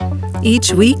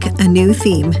Each week, a new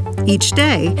theme. Each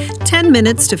day, 10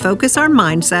 minutes to focus our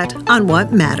mindset on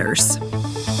what matters.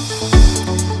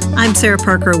 I'm Sarah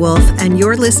Parker Wolf, and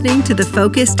you're listening to the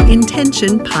Focused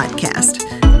Intention Podcast.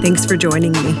 Thanks for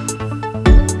joining me.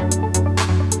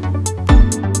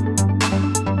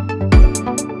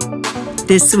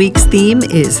 This week's theme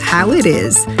is How It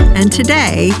Is, and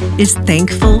today is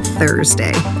Thankful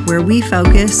Thursday, where we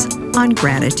focus on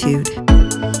gratitude.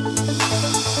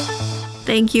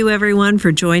 Thank you, everyone,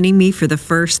 for joining me for the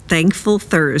first Thankful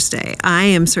Thursday. I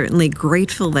am certainly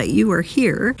grateful that you are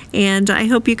here, and I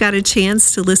hope you got a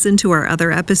chance to listen to our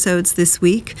other episodes this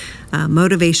week,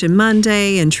 Motivation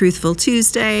Monday and Truthful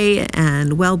Tuesday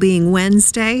and Wellbeing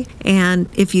Wednesday. And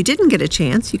if you didn't get a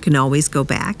chance, you can always go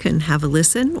back and have a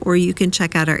listen, or you can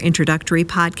check out our introductory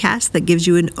podcast that gives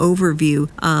you an overview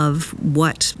of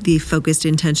what the Focused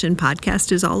Intention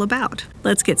Podcast is all about.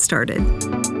 Let's get started.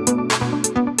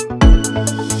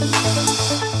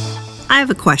 I have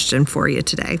a question for you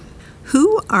today.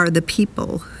 Who are the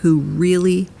people who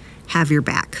really have your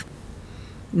back?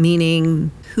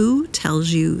 Meaning, who tells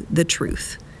you the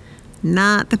truth?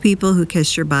 Not the people who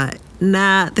kiss your butt,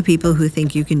 not the people who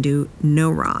think you can do no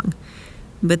wrong,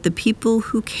 but the people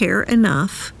who care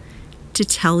enough to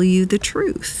tell you the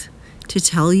truth, to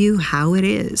tell you how it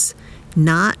is.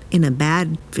 Not in a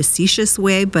bad, facetious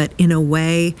way, but in a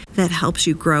way that helps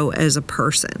you grow as a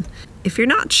person. If you're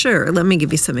not sure, let me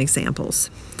give you some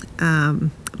examples.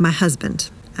 My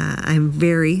husband. I'm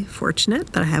very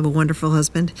fortunate that I have a wonderful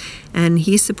husband, and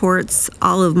he supports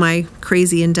all of my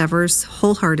crazy endeavors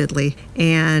wholeheartedly,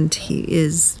 and he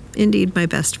is indeed my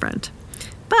best friend.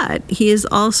 But he is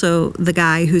also the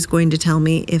guy who's going to tell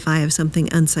me if I have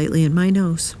something unsightly in my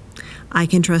nose. I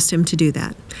can trust him to do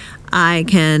that. I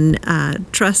can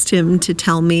trust him to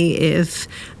tell me if,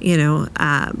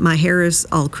 my hair is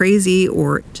all crazy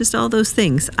or just all those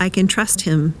things. I can trust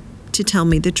him to tell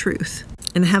me the truth.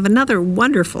 And I have another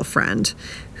wonderful friend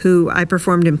who I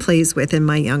performed in plays with in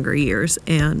my younger years.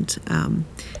 And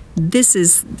this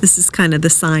is kind of the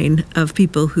sign of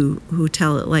people who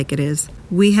tell it like it is.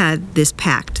 We had this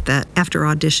pact that after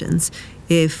auditions,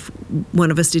 if one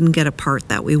of us didn't get a part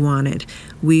that we wanted,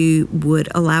 we would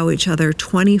allow each other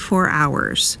 24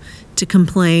 hours to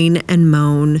complain and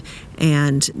moan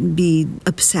and be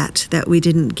upset that we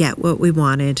didn't get what we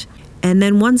wanted. And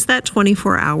then once that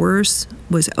 24 hours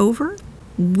was over,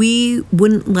 we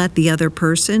wouldn't let the other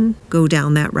person go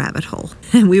down that rabbit hole.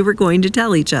 And we were going to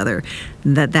tell each other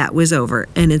that that was over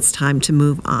and it's time to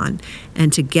move on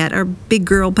and to get our big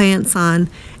girl pants on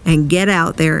and get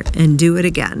out there and do it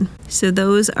again. So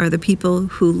those are the people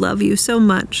who love you so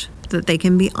much that they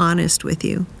can be honest with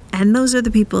you. And those are the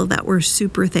people that we're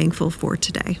super thankful for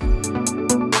today.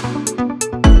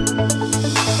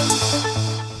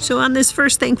 So on this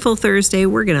first Thankful Thursday,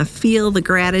 we're going to feel the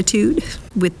gratitude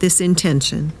with this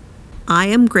intention. I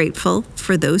am grateful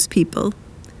for those people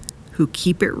who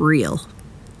keep it real.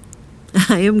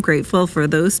 I am grateful for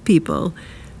those people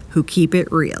who keep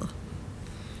it real.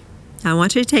 I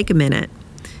want you to take a minute.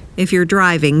 If you're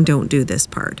driving, don't do this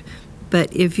part.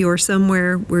 But if you're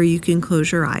somewhere where you can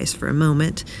close your eyes for a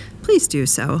moment, please do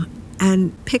so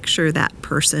and picture that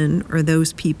person or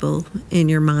those people in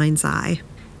your mind's eye.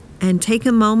 And take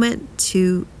a moment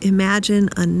to imagine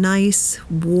a nice,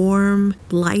 warm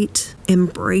light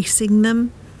embracing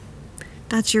them.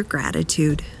 That's your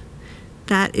gratitude.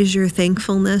 That is your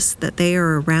thankfulness that they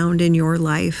are around in your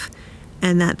life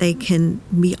and that they can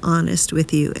be honest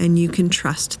with you and you can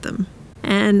trust them.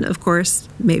 And of course,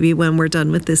 maybe when we're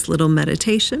done with this little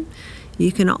meditation,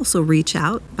 you can also reach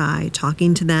out by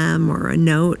talking to them or a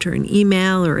note or an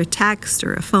email or a text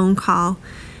or a phone call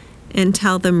and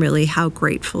tell them really how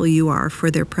grateful you are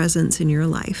for their presence in your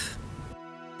life.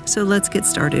 So let's get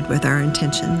started with our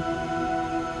intention.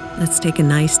 Let's take a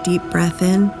nice deep breath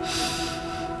in.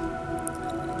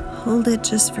 Hold it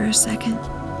just for a second.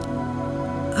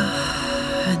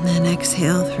 And then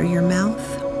exhale through your mouth.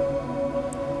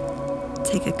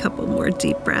 Take a couple more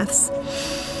deep breaths.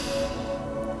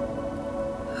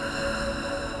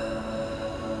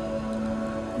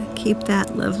 Keep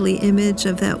that lovely image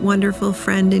of that wonderful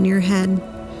friend in your head.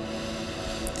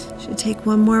 You should take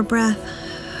one more breath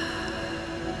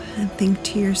and think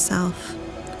to yourself,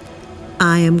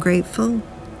 I am grateful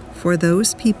for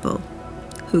those people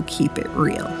who keep it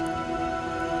real.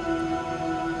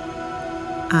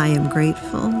 I am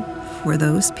grateful for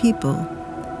those people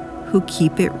who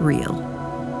keep it real.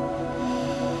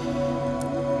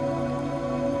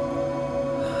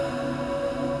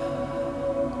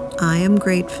 I am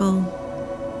grateful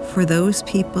for those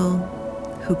people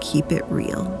who keep it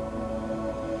real.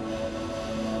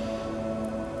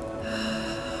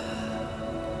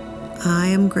 I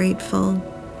am grateful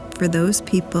for those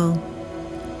people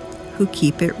who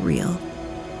keep it real.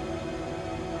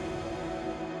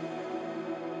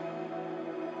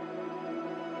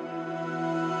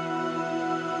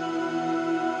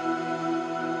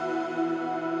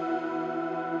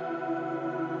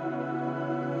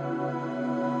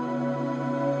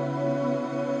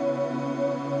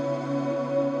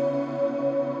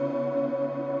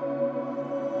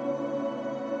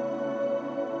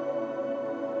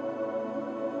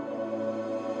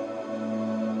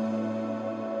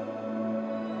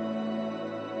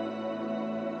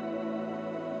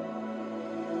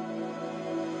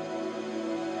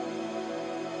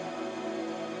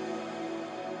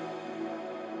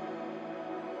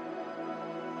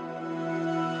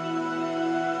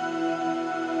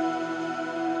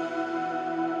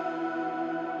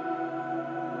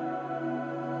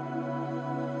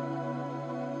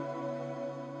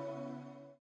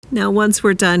 Now, once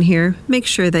we're done here, make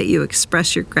sure that you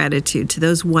express your gratitude to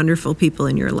those wonderful people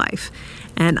in your life.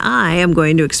 And I am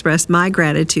going to express my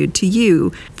gratitude to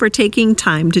you for taking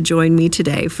time to join me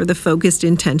today for the Focused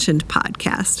Intentioned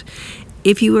podcast.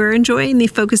 If you are enjoying the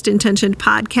Focused Intentioned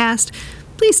podcast,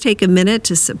 please take a minute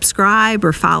to subscribe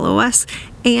or follow us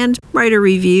and write a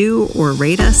review or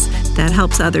rate us. That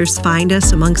helps others find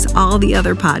us amongst all the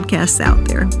other podcasts out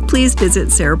there. Please visit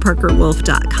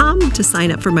sarahparkerwolf.com to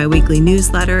sign up for my weekly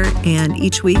newsletter, and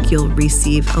each week you'll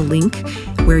receive a link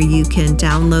where you can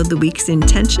download the week's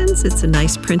intentions. It's a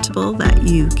nice printable that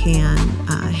you can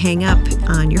hang up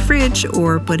on your fridge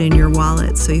or put in your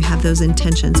wallet so you have those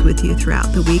intentions with you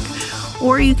throughout the week.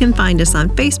 Or you can find us on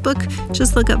Facebook.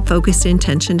 Just look up Focused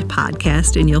Intentioned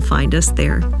Podcast and you'll find us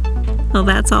there. Well,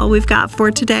 that's all we've got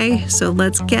for today. So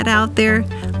let's get out there,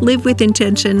 live with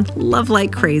intention, love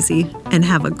like crazy, and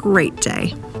have a great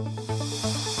day.